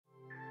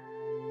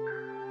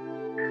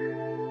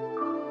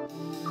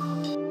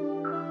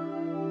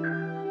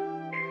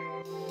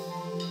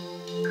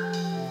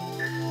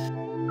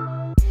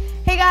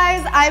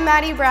I'm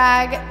Maddi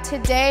Bragg.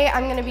 Today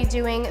I'm going to be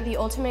doing the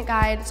ultimate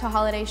guide to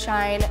holiday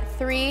shine,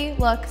 3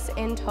 looks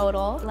in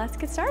total. Let's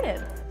get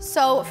started.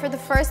 So for the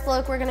first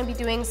look, we're going to be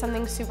doing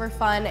something super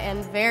fun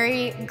and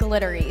very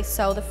glittery.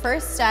 So the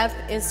first step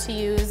is to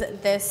use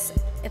this.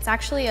 It's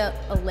actually a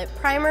lip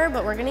primer,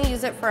 but we're going to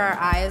use it for our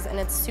eyes, and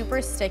it's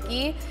super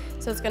sticky,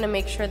 so it's going to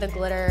make sure the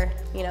glitter,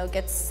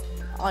 gets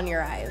on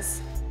your eyes.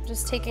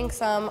 Just taking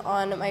some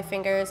on my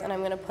fingers, and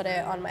I'm going to put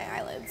it on my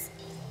eyelids.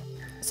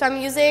 So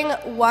I'm using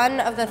one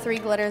of the 3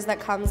 glitters that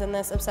comes in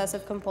this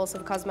Obsessive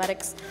Compulsive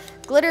Cosmetics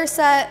glitter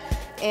set,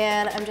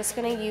 and I'm just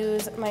gonna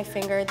use my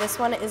finger. This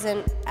one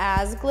isn't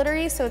as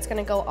glittery, so it's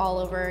gonna go all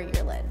over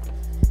your lid.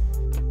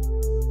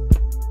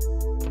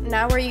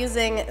 Now we're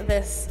using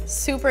this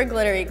super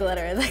glittery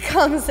glitter that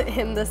comes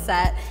in the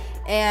set,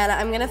 and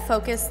I'm gonna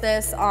focus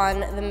this on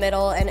the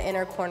middle and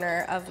inner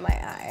corner of my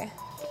eye.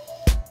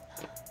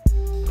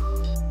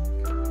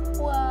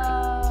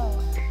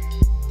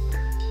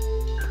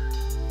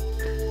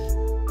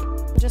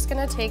 Just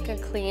gonna take a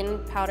clean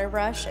powder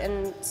brush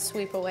and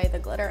sweep away the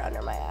glitter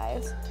under my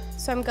eyes.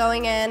 So I'm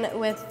going in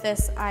with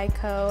this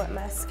Eyeko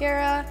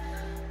mascara.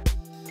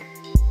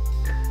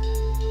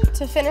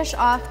 To finish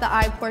off the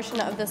eye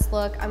portion of this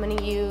look, I'm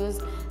gonna use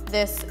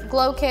this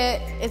glow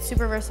kit. It's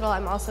super versatile.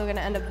 I'm also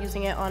gonna end up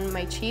using it on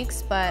my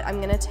cheeks, but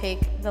I'm gonna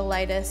take the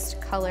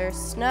lightest color,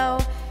 Snow,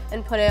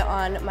 and put it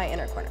on my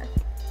inner corner.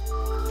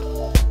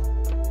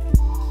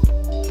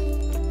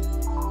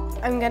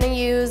 I'm gonna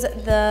use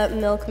the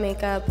Milk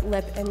Makeup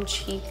Lip and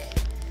Cheek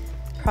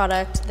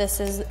product. This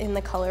is in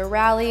the color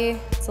Rally.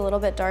 It's a little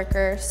bit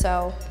darker,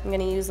 so I'm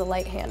gonna use a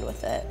light hand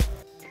with it.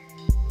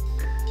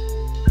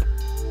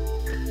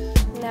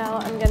 Now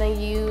I'm gonna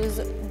use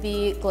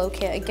the glow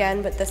kit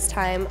again, but this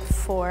time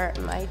for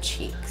my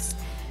cheeks.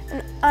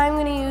 And I'm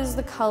gonna use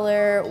the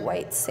color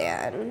White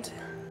Sand.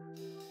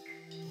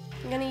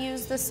 I'm gonna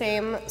use the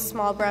same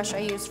small brush I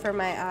used for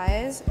my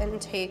eyes and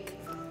take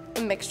a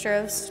mixture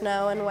of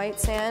Snow and White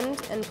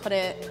Sand and put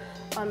it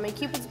on my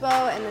Cupid's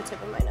bow and the tip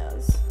of my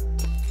nose.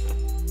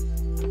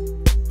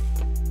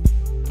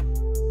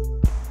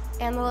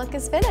 And the look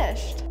is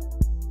finished.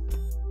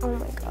 Oh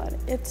my God,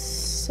 it's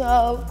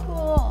so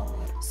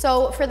cool.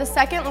 So for the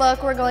second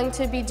look, we're going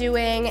to be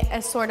doing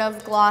a sort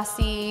of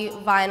glossy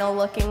vinyl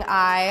looking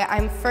eye.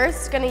 I'm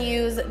first gonna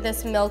use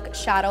this Milk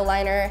Shadow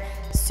Liner.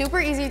 Super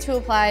easy to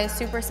apply,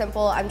 super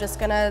simple. I'm just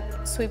gonna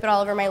sweep it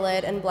all over my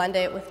lid and blend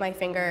it with my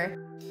finger.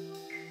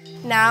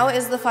 Now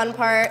is the fun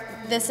part.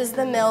 This is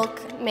the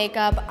Milk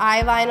Makeup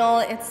Eye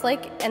Vinyl. It's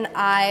like an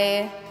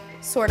eye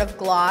sort of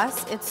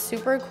gloss. It's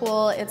super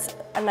cool. It's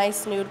a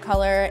nice nude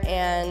color,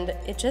 and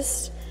it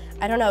just,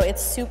 I don't know,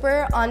 it's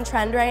super on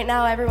trend right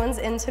now. Everyone's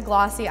into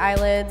glossy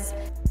eyelids.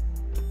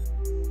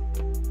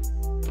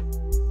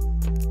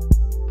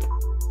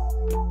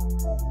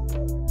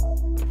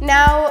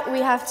 Now we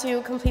have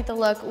to complete the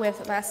look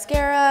with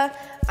mascara.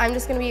 I'm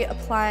just gonna be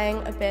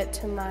applying a bit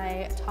to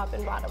my top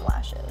and bottom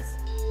lashes.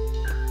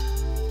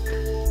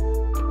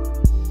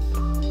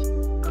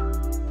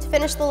 To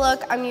finish the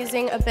look, I'm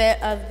using a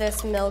bit of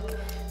this Milk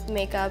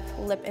Makeup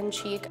Lip and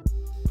Cheek.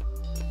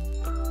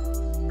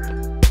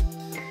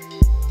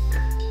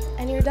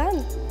 And you're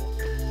done.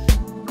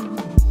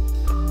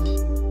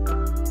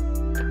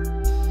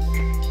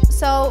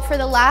 So for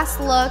the last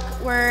look,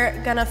 we're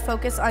gonna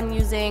focus on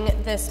using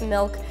this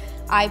Milk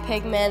Eye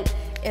Pigment.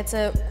 It's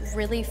a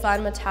really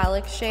fun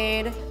metallic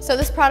shade. So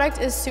this product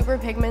is super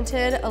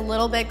pigmented. A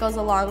little bit goes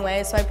a long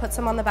way. So I put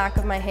some on the back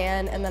of my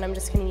hand, and then I'm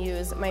just gonna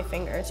use my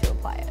finger to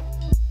apply it.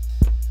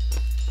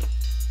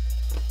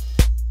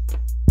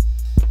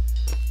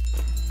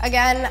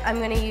 Again, I'm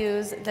gonna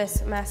use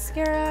this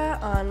mascara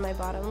on my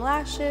bottom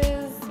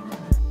lashes.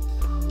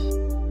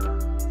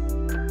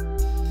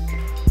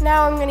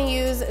 Now I'm gonna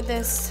use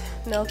this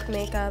Milk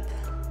Makeup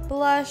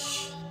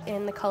blush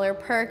in the color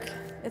Perk.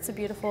 It's a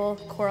beautiful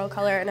coral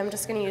color, and I'm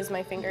just gonna use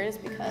my fingers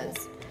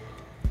because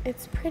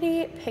it's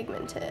pretty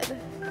pigmented.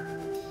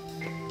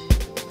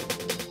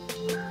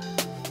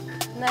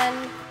 And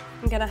then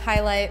I'm gonna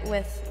highlight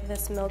with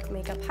this Milk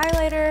Makeup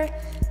highlighter.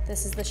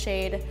 This is the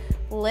shade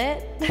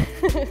Lit.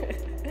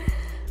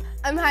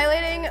 I'm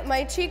highlighting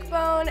my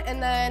cheekbone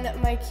and then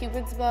my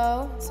Cupid's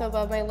bow, so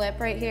above my lip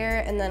right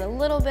here, and then a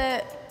little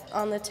bit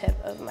on the tip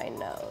of my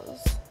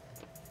nose.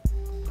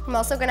 I'm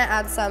also gonna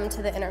add some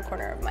to the inner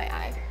corner of my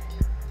eye.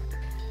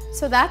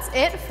 So that's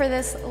it for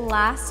this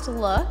last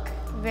look.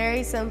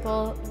 Very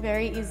simple,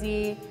 very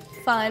easy,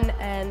 fun,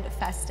 and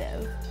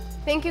festive.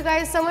 Thank you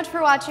guys so much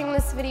for watching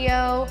this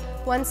video.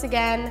 Once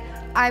again,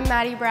 I'm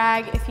Maddi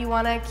Bragg. If you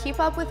want to keep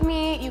up with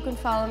me, you can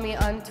follow me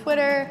on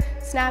Twitter,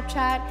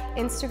 Snapchat,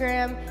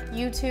 Instagram,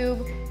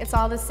 YouTube. It's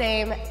all the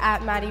same,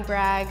 at Maddi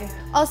Bragg.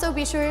 Also,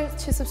 be sure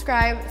to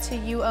subscribe to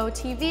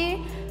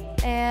UOTV,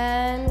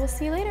 and we'll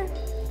see you later.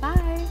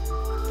 Bye.